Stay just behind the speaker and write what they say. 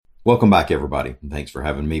Welcome back, everybody, and thanks for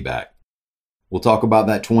having me back. We'll talk about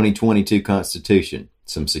that 2022 Constitution,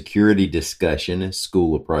 some security discussion as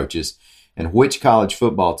school approaches, and which college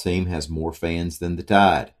football team has more fans than the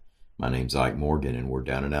Tide. My name's Ike Morgan, and we're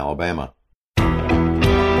down in Alabama.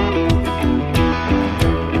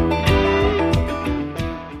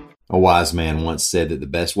 A wise man once said that the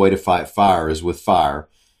best way to fight fire is with fire,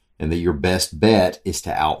 and that your best bet is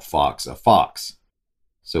to outfox a fox.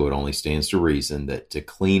 So it only stands to reason that to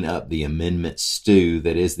clean up the amendment stew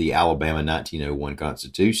that is the Alabama 1901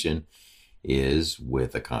 Constitution is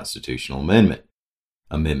with a constitutional amendment,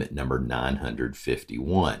 amendment number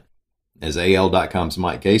 951. As AL.com's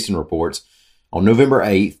Mike Cason reports, on November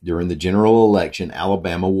 8th, during the general election,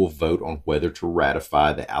 Alabama will vote on whether to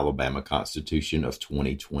ratify the Alabama Constitution of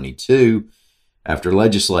 2022 after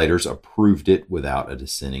legislators approved it without a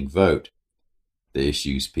dissenting vote. The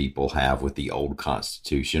issues people have with the old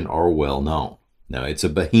Constitution are well known. Now, it's a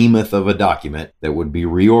behemoth of a document that would be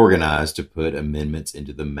reorganized to put amendments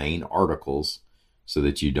into the main articles so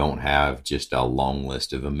that you don't have just a long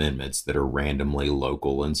list of amendments that are randomly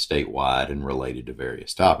local and statewide and related to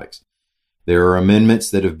various topics. There are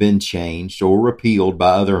amendments that have been changed or repealed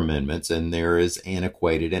by other amendments, and there is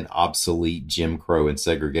antiquated and obsolete Jim Crow and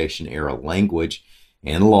segregation era language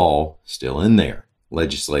and law still in there.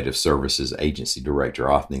 Legislative Services Agency Director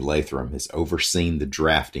Othni Lathram has overseen the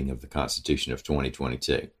drafting of the Constitution of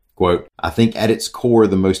 2022. Quote, "I think at its core,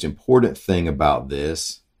 the most important thing about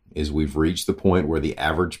this is we've reached the point where the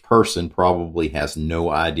average person probably has no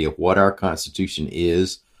idea what our Constitution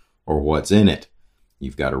is or what's in it.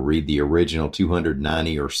 You've got to read the original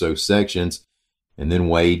 290 or so sections and then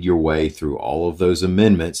wade your way through all of those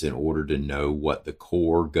amendments in order to know what the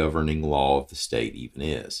core governing law of the state even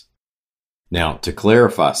is." Now, to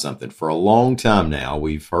clarify something, for a long time now,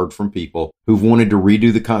 we've heard from people who've wanted to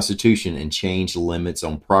redo the Constitution and change limits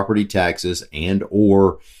on property taxes and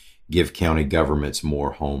or give county governments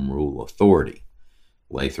more home rule authority.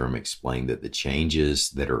 Lathram explained that the changes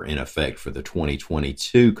that are in effect for the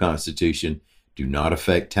 2022 Constitution do not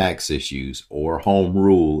affect tax issues or home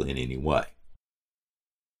rule in any way.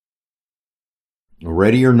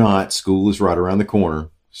 Ready or not, school is right around the corner,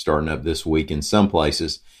 starting up this week in some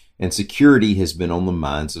places, and security has been on the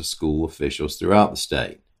minds of school officials throughout the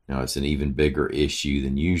state. Now, it's an even bigger issue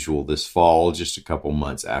than usual this fall, just a couple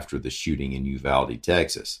months after the shooting in Uvalde,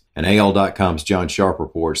 Texas. And AL.com's John Sharp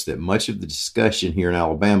reports that much of the discussion here in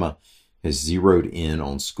Alabama has zeroed in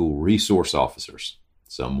on school resource officers.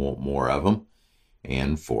 Some want more of them,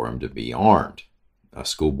 and for them to be armed. A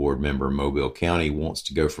school board member in Mobile County wants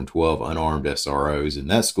to go from 12 unarmed SROs in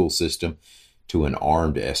that school system to an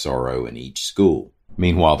armed SRO in each school.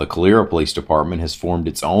 Meanwhile, the Calera Police Department has formed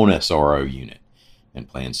its own SRO unit and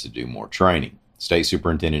plans to do more training. State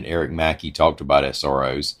Superintendent Eric Mackey talked about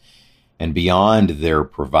SROs, and beyond their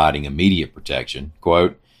providing immediate protection,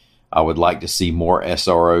 quote, "I would like to see more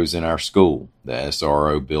SROs in our school. The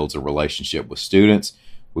SRO builds a relationship with students.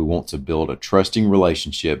 We want to build a trusting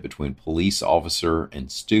relationship between police officer and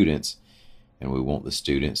students, and we want the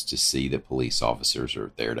students to see that police officers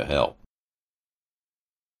are there to help."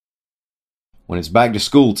 When it's back to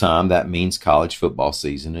school time, that means college football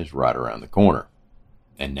season is right around the corner.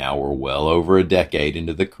 And now we're well over a decade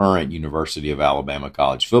into the current University of Alabama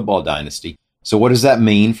college football dynasty. So what does that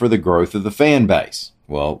mean for the growth of the fan base?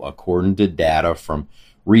 Well, according to data from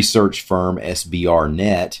research firm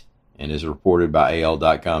SBRnet, and as reported by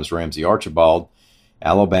AL.com's Ramsey Archibald,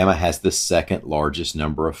 Alabama has the second largest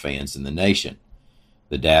number of fans in the nation.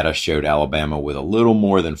 The data showed Alabama with a little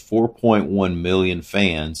more than 4.1 million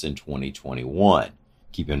fans in 2021.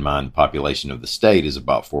 Keep in mind the population of the state is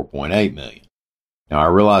about 4.8 million. Now, I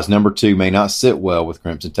realize number two may not sit well with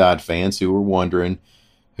Crimson Tide fans who are wondering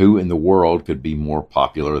who in the world could be more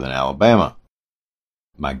popular than Alabama.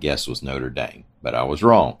 My guess was Notre Dame, but I was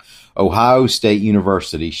wrong. Ohio State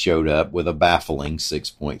University showed up with a baffling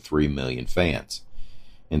 6.3 million fans.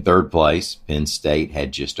 In third place, Penn State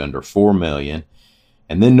had just under 4 million,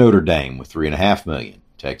 and then Notre Dame with 3.5 million,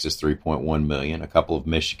 Texas 3.1 million, a couple of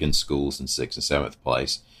Michigan schools in 6th and 7th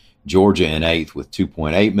place, Georgia in 8th with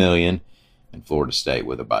 2.8 million, and Florida State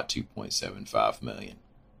with about 2.75 million.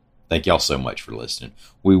 Thank y'all so much for listening.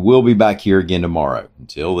 We will be back here again tomorrow.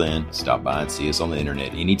 Until then, stop by and see us on the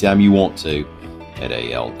internet anytime you want to at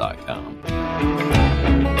al.com.